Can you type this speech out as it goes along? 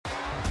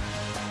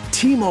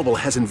T-Mobile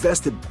has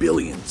invested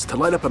billions to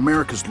light up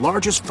America's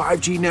largest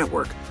 5G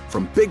network,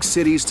 from big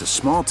cities to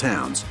small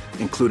towns,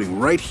 including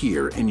right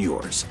here in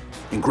yours.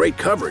 And great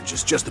coverage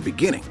is just the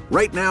beginning.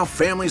 Right now,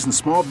 families and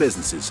small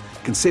businesses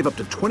can save up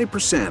to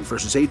 20%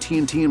 versus AT&T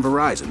and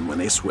Verizon when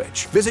they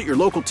switch. Visit your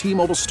local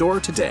T-Mobile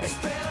store today.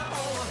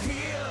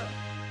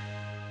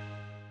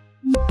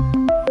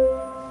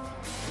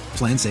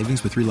 Plan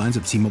savings with 3 lines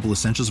of T-Mobile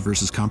Essentials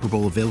versus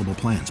comparable available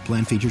plans.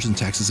 Plan features and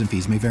taxes and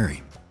fees may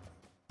vary.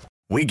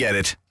 We get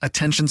it.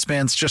 Attention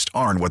spans just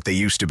aren't what they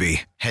used to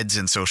be. Heads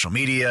in social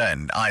media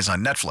and eyes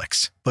on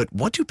Netflix. But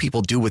what do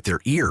people do with their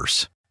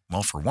ears?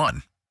 Well, for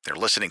one, they're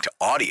listening to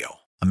audio.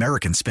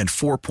 Americans spend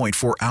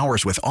 4.4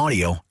 hours with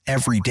audio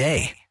every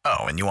day. Oh,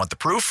 and you want the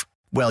proof?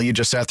 Well, you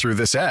just sat through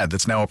this ad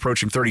that's now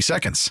approaching 30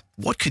 seconds.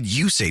 What could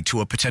you say to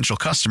a potential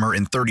customer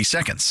in 30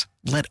 seconds?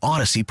 Let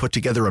Odyssey put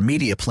together a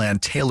media plan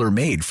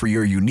tailor-made for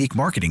your unique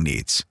marketing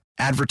needs.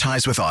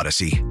 Advertise with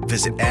Odyssey.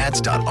 Visit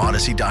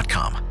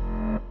ads.odyssey.com.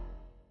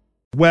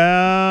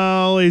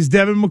 Well, is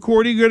Devin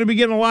McCourty going to be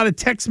getting a lot of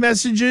text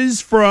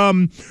messages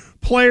from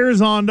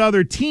players on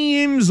other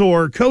teams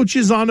or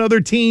coaches on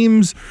other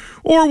teams,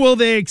 or will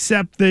they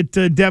accept that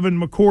Devin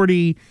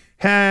McCourty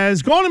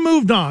has gone and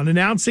moved on,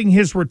 announcing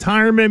his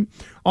retirement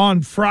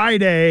on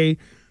Friday?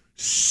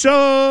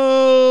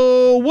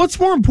 So what's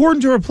more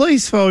important to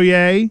replace,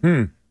 Foye?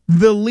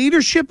 The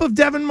leadership of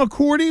Devin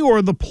McCourty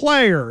or the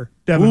player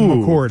Devin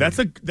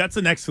McCourty? That's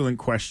an excellent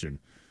question.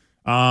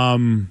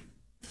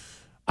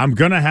 I'm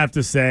gonna have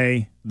to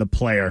say the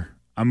player.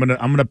 I'm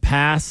gonna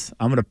pass.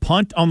 I'm gonna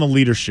punt on the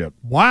leadership.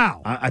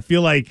 Wow. I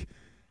feel like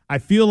I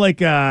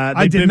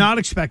did not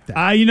expect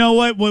that. You know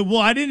what? Well,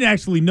 I didn't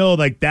actually know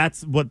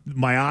that's what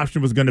my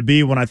option was going to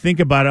be. When I think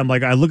about it, I'm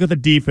like, I look at the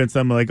defense.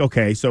 I'm like,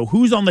 okay, so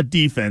who's on the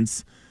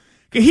defense?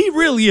 He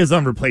really is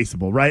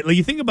unreplaceable, right? Like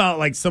you think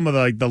about some of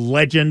the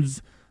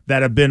legends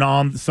that have been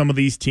on some of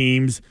these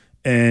teams,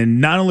 and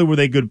not only were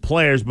they good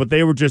players, but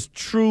they were just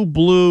true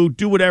blue,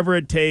 do whatever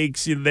it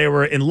takes. They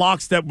were in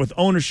lockstep with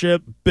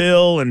ownership,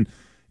 Bill, and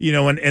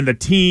the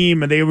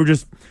team, and they were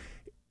just.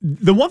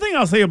 The one thing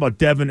I'll say about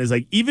Devin is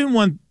even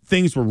when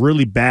things were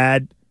really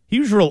bad, he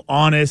was real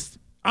honest.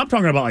 I'm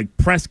talking about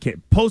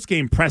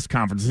post-game press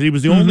conferences. He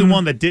was the only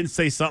one that didn't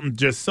say something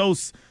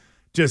just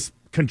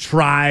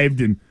contrived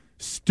and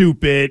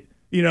stupid.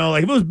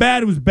 If it was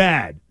bad, it was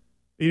bad.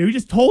 He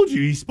just told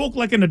you. He spoke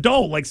like an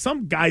adult.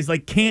 Some guys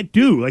can't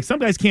do. Some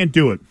guys can't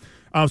do it.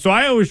 So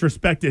I always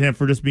respected him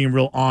for just being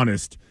real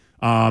honest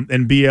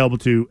and be able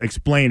to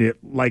explain it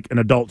like an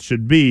adult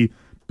should be.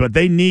 But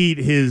they need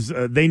his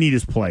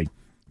play.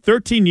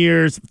 13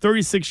 years,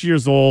 36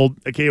 years old.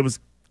 Okay, it was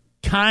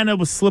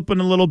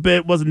slipping a little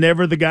bit. Was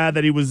never the guy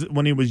that he was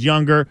when he was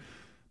younger.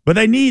 But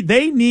they need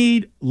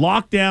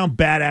lockdown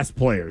badass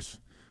players.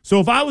 So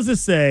if I was to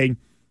say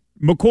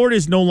McCourty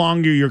is no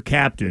longer your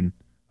captain,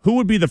 who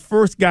would be the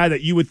first guy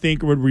that you would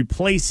think would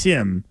replace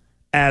him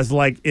as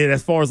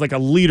far as a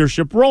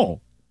leadership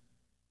role?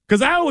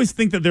 Because I always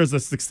think that there's a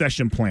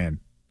succession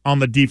plan on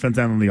the defense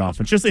and on the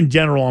offense, just in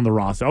general on the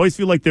roster. I always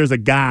feel like there's a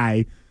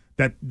guy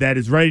that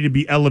is ready to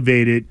be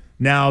elevated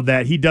now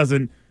that he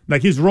doesn't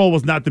his role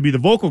was not to be the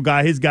vocal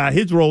guy. His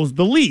role was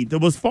the lead. It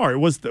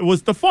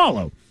was to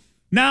follow.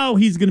 Now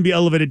he's going to be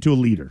elevated to a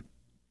leader.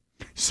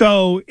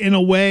 So in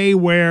a way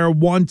where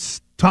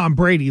once Tom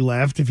Brady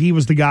left, if he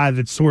was the guy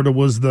that sort of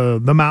was the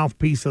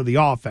mouthpiece of the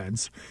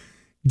offense,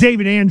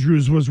 David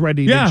Andrews was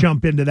ready to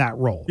jump into that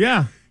role.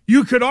 Yeah.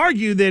 You could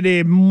argue that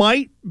it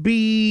might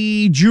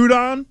be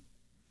Judon,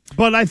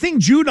 but I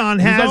think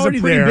Judon has a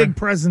pretty big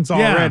presence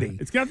already.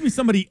 It's got to be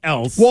somebody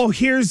else. Well,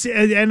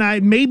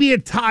 maybe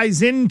it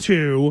ties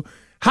into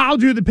how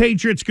do the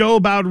Patriots go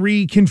about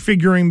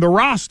reconfiguring the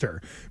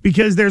roster?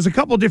 Because there's a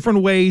couple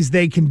different ways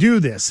they can do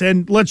this.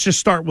 And let's just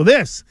start with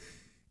this.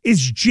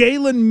 Is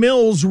Jalen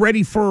Mills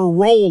ready for a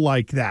role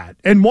like that?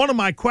 And one of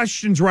my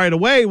questions right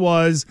away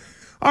was,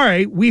 all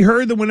right, we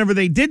heard that whenever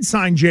they did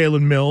sign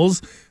Jalen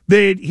Mills,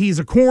 that he's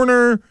a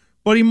corner,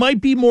 but he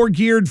might be more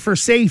geared for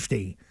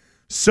safety.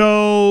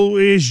 So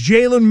is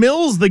Jalen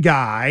Mills the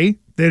guy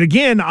that,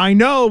 again, I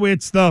know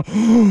it's the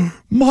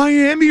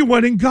Miami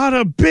went and got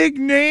a big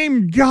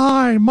name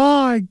guy.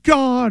 My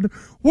God,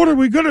 what are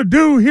we going to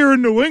do here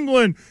in New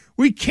England?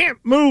 We can't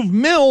move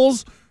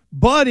Mills,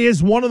 but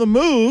is one of the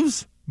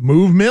moves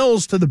move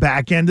Mills to the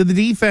back end of the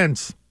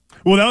defense?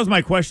 Well, that was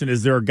my question.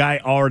 Is there a guy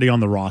already on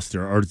the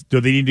roster, or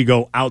do they need to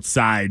go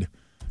outside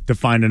to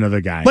find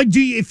another guy?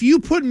 If you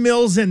put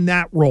Mills in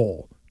that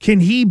role, can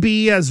he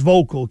be as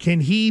vocal? Can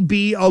he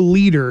be a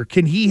leader?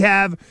 Can he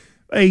have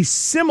a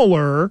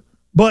similar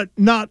but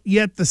not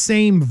yet the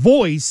same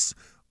voice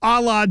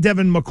a la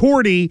Devin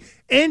McCourty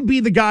and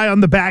be the guy on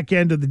the back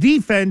end of the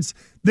defense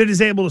that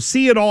is able to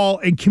see it all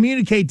and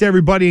communicate to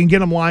everybody and get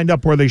them lined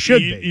up where they should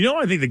be? You know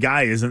what I think the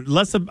guy is?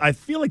 I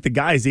feel like the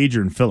guy is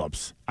Adrian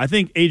Phillips. I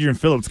think Adrian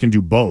Phillips can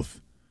do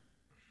both.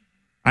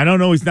 I don't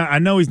know. I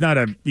know he's not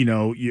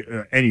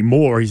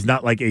anymore. He's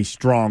not like a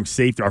strong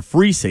safety or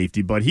free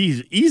safety, but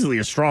he's easily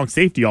a strong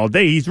safety all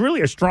day. He's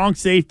really a strong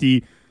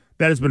safety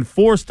that has been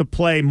forced to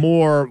play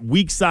more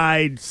weak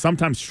side,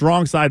 sometimes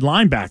strong side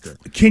linebacker.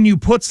 Can you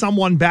put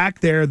someone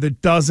back there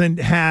that doesn't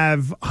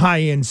have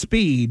high end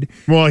speed?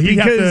 Well, he'd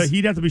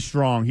have to be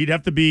strong. He'd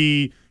have to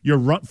be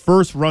your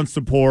first run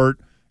support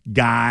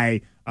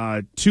guy.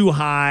 Too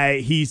high.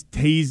 He's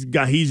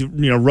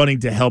running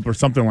to help or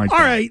something like that.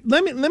 All right,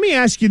 let me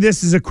ask you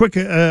this as a quick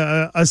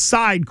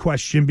aside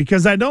question,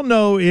 because I don't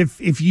know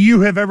if you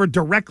have ever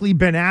directly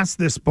been asked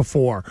this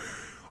before.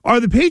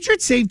 Are the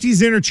Patriot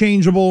safeties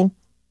interchangeable?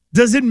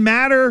 Does it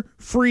matter?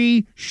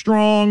 Free,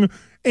 strong,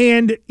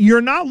 and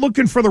you're not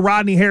looking for the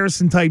Rodney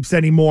Harrison types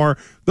anymore.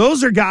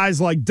 Those are guys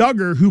like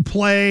Duggar who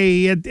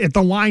play at the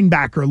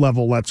linebacker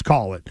level, let's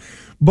call it.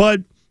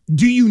 But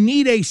do you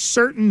need a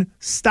certain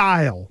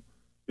style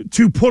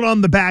to put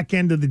on the back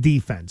end of the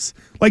defense?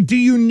 Like, do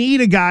you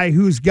need a guy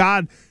who's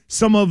got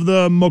some of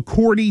the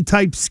McCourty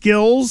type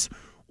skills,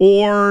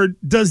 or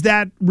does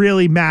that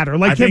really matter?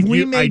 Like, have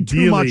we made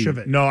too much of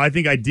it? No, I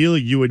think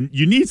ideally you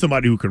need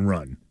somebody who can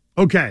run.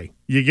 Okay.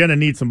 You're going to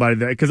need somebody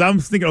there, because I'm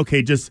thinking,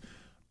 okay, just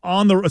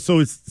on the so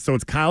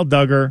it's Kyle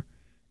Duggar,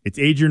 it's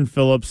Adrian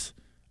Phillips,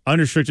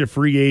 unrestricted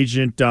free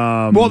agent.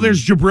 Well,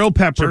 there's Jabril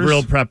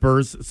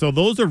Peppers. So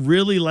those are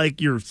really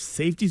like your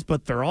safeties,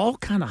 but they're all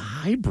kind of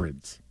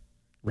hybrids.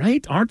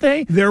 Right? Aren't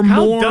they? They're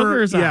Kyle more.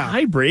 Duggar is a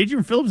hybrid.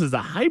 Adrian Phillips is a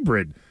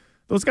hybrid.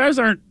 Those guys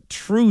aren't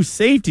true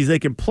safeties. They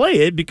can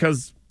play it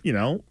because,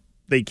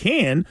 they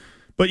can.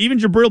 But even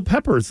Jabril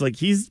Peppers, like,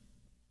 he's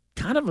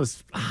kind of a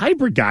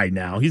hybrid guy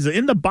now. He's an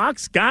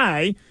in-the-box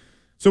guy,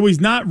 so he's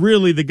not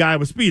really the guy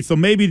with speed. So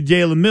maybe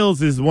Jalen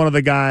Mills is one of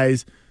the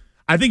guys.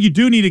 I think you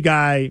do need a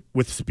guy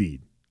with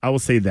speed. I will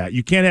say that.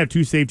 You can't have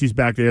two safeties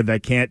back there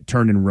that can't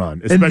turn and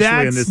run, especially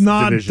in this division.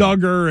 And that's not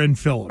Duggar and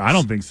Phillips. I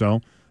don't think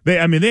so.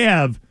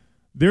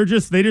 They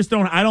just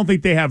don't. I don't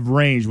think they have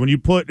range when you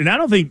put, and I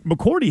don't think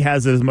McCourty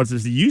has it as much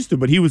as he used to,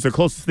 but he was the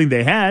closest thing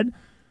they had.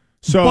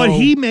 So, but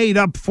he made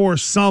up for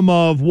some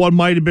of what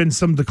might have been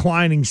some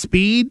declining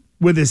speed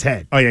with his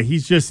head. Oh yeah,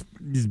 he's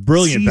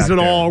brilliant. Sees back it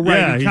there. all right.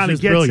 Yeah, he kind of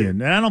gets brilliant.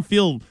 it. And I don't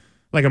feel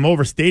like I'm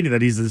overstating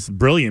that he's this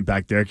brilliant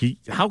back there.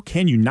 How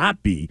can you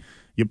not be?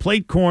 You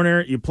played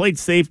corner, you played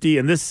safety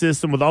in this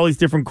system with all these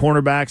different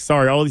cornerbacks.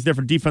 All these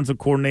different defensive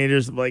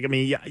coordinators. Like, I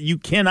mean, you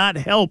cannot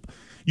help.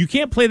 You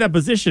can't play that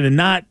position and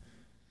not.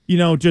 Have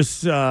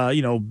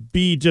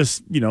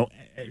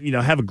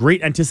a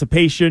great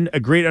anticipation, a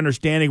great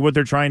understanding of what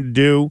they're trying to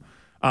do.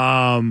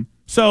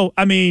 So,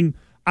 I mean,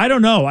 I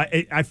don't know.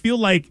 I feel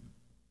like,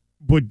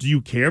 do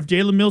you care if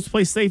Jalen Mills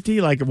plays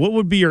safety? Like, what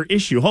would be your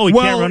issue? He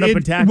can't run up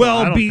and tackle.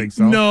 I don't think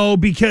so. No,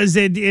 because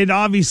it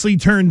obviously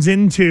turns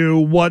into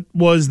what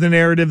was the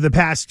narrative the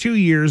past 2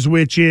 years,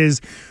 which is,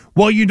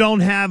 well, you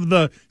don't have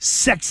the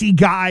sexy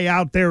guy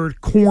out there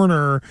at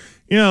corner.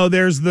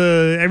 There's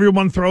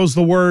everyone throws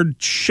the word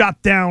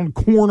shutdown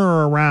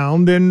corner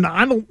around, and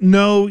I don't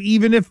know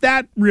even if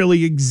that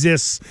really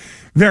exists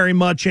very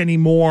much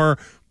anymore,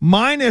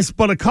 minus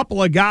but a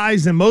couple of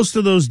guys, and most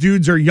of those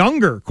dudes are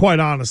younger, quite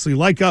honestly,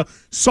 like a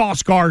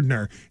Sauce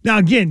Gardner. Now,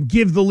 again,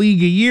 give the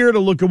league a year to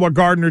look at what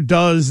Gardner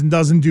does and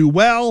doesn't do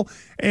well,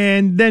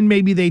 and then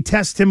maybe they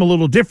test him a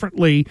little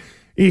differently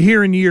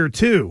here in year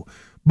two.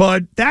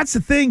 But that's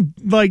the thing,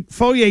 like,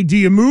 Foye, do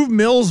you move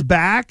Mills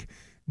back?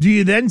 Do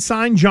you then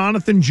sign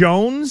Jonathan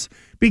Jones?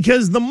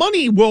 Because the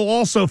money will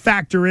also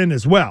factor in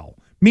as well.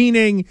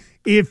 Meaning,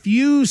 if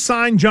you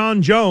sign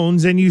John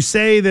Jones and you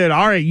say that,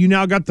 all right, you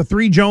now got the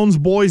three Jones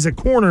boys at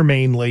corner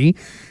mainly,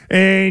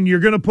 and you're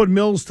going to put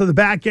Mills to the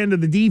back end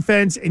of the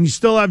defense, and you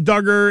still have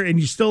Duggar, and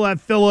you still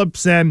have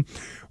Phillips, and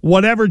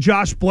whatever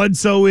Josh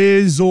Bledsoe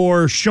is,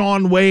 or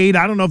Sean Wade.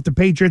 I don't know if the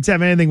Patriots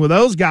have anything with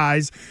those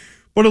guys,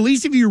 but at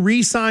least if you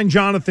re-sign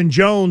Jonathan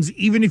Jones,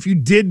 even if you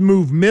did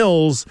move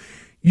Mills,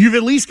 you've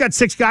at least got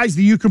six guys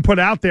that you can put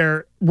out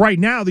there right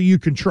now that you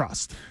can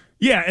trust.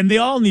 Yeah, and they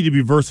all need to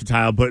be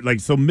versatile. But,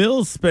 so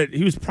Mills,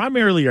 he was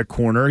primarily a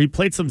corner. He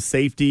played some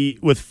safety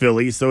with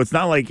Philly, so it's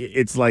not like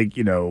it's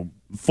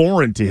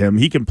foreign to him.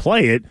 He can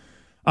play it.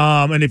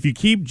 And if you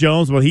keep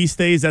Jones, he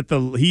stays at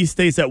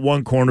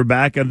one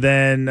cornerback, and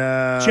then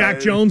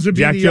Jack Jones would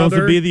be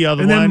the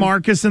other, and then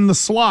Marcus in the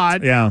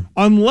slot. Yeah,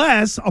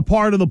 unless a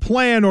part of the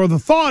plan or the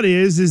thought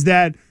is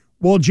that,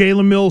 well,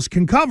 Jalen Mills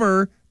can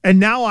cover. And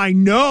now I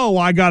know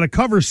I got to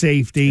cover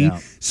safety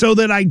so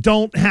that I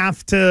don't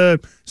have to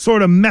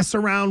sort of mess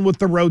around with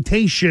the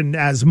rotation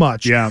as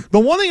much. Yeah. The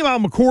one thing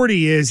about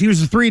McCourty is he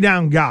was a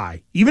three-down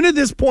guy. Even at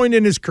this point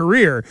in his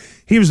career,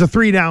 he was a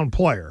three-down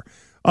player.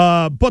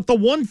 But the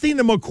one thing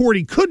that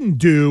McCourty couldn't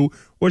do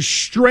was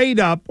straight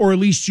up, or at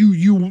least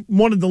you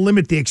wanted to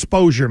limit the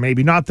exposure,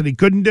 maybe. Not that he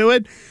couldn't do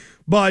it,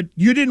 but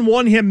you didn't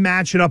want him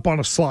matching up on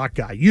a slot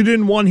guy. You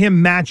didn't want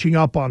him matching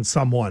up on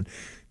someone.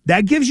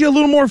 That gives you a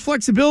little more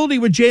flexibility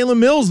with Jalen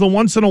Mills. The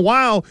once in a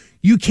while,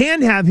 you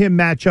can have him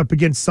match up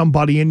against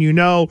somebody, and you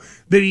know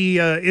that he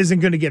isn't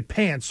going to get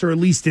pants, or at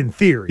least in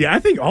theory. Yeah, I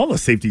think all the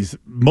safeties,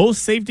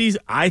 most safeties,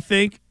 I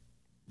think,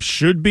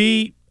 should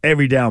be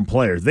every down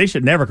players. They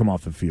should never come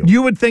off the field.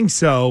 You would think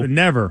so.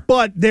 Never.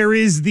 But there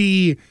is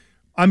the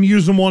I'm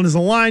using one as a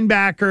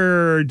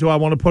linebacker. Do I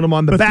want to put him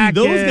on the back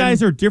those end?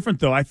 guys are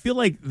different, though. I feel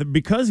like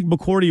because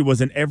McCourty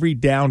was an every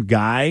down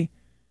guy,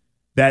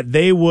 that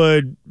they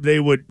would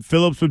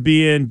Phillips would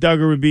be in,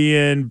 Duggar would be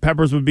in,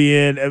 Peppers would be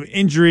in,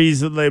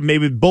 injuries,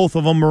 maybe both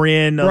of them were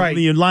in, right.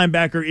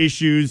 Linebacker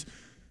issues.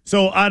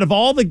 So out of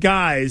all the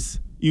guys,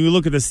 you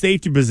look at the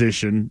safety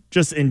position,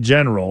 just in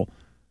general,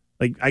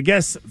 like I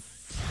guess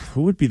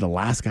who would be the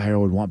last guy I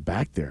would want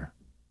back there?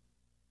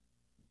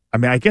 I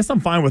mean, I guess I'm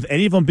fine with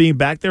any of them being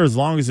back there as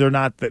long as they're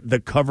not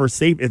the cover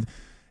safety.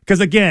 Because,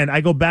 again,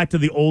 I go back to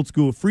the old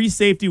school. Free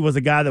safety was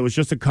a guy that was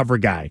just a cover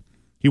guy.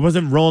 He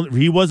wasn't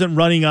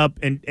running up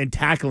and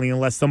tackling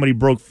unless somebody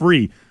broke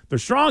free. The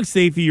strong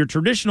safety, your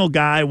traditional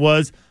guy,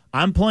 was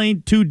I'm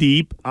playing too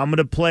deep. I'm going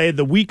to play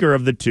the weaker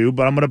of the two,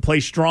 but I'm going to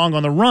play strong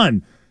on the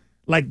run.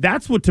 Like,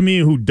 that's what, to me,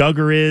 who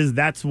Duggar is.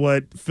 That's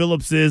what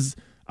Phillips is.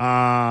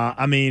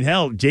 I mean,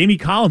 hell, Jamie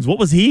Collins, what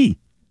was he?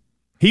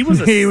 He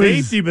was a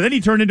safety, but then he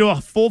turned into a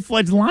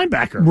full-fledged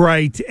linebacker.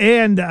 Right.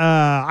 And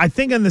I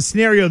think in the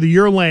scenario that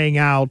you're laying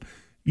out,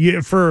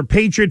 for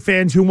Patriot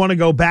fans who want to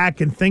go back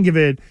and think of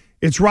it,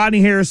 it's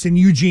Rodney Harrison,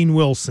 Eugene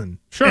Wilson.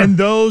 Sure. And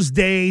those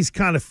days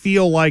kind of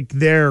feel like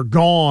they're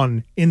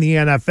gone in the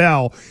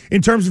NFL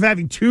in terms of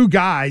having two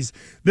guys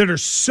that are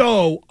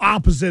so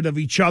opposite of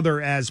each other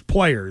as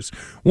players.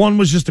 One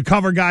was just a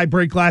cover guy,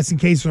 break glass in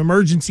case of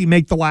emergency,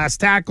 make the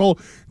last tackle.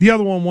 The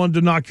other one wanted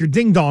to knock your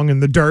ding-dong in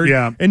the dirt.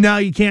 Yeah. And now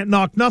you can't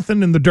knock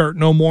nothing in the dirt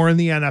no more in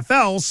the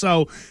NFL.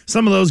 So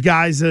some of those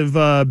guys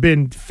have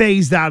been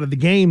phased out of the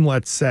game,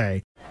 let's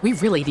say. We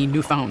really need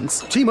new phones.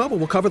 T-Mobile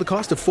will cover the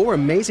cost of 4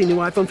 amazing new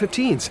iPhone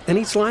 15s, and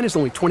each line is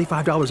only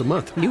 $25 a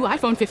month. New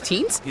iPhone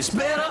 15s? It's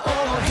better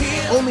over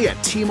here. Only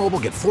at T-Mobile,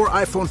 get 4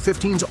 iPhone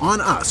 15s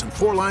on us and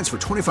 4 lines for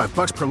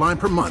 $25 per line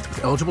per month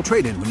with eligible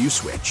trade-in when you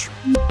switch.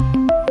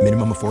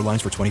 Minimum of 4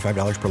 lines for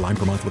 $25 per line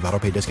per month with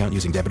autopay discount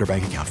using debit or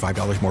bank account.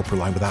 $5 more per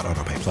line without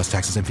autopay, plus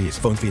taxes and fees.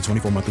 Phone fee at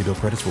 24 monthly bill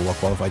credits for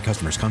well-qualified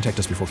customers. Contact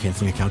us before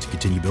canceling account to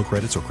continue bill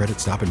credits or credit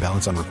stop and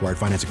balance on required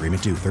finance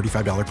agreement due.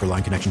 $35 per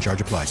line connection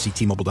charge applies. See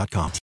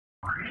T-Mobile.com.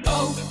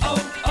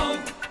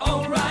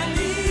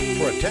 O'Reilly.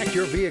 Protect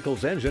your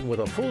vehicle's engine with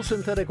a full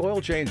synthetic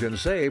oil change and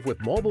save with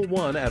Mobil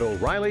 1 at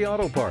O'Reilly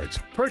Auto Parts.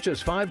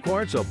 Purchase 5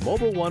 quarts of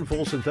Mobil 1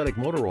 full synthetic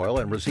motor oil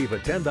and receive a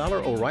 $10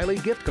 O'Reilly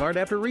gift card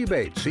after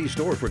rebate. See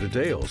store for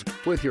details.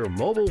 With your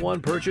Mobil 1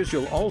 purchase,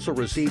 you'll also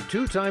receive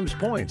 2 times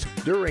points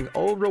during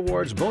O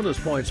Rewards Bonus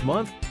Points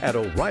Month at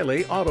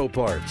O'Reilly Auto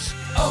Parts.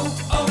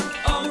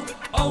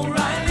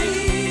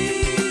 O'Reilly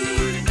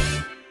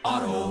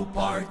Auto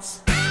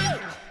Parts.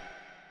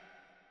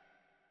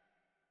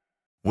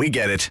 We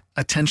get it.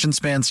 Attention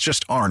spans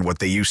just aren't what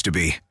they used to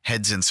be.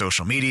 Heads in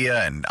social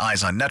media and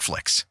eyes on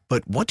Netflix.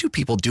 But what do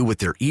people do with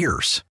their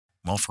ears?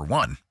 Well, for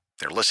one,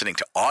 they're listening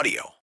to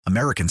audio.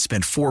 Americans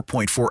spend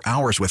 4.4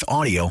 hours with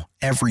audio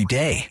every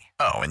day.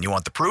 Oh, and you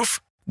want the proof?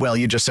 Well,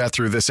 you just sat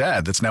through this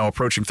ad that's now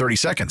approaching 30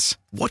 seconds.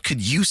 What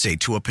could you say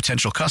to a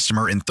potential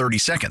customer in 30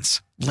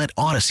 seconds? Let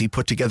Odyssey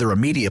put together a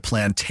media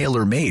plan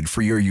tailor-made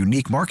for your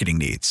unique marketing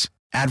needs.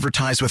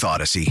 Advertise with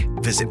Odyssey.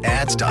 Visit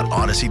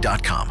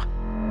ads.odyssey.com.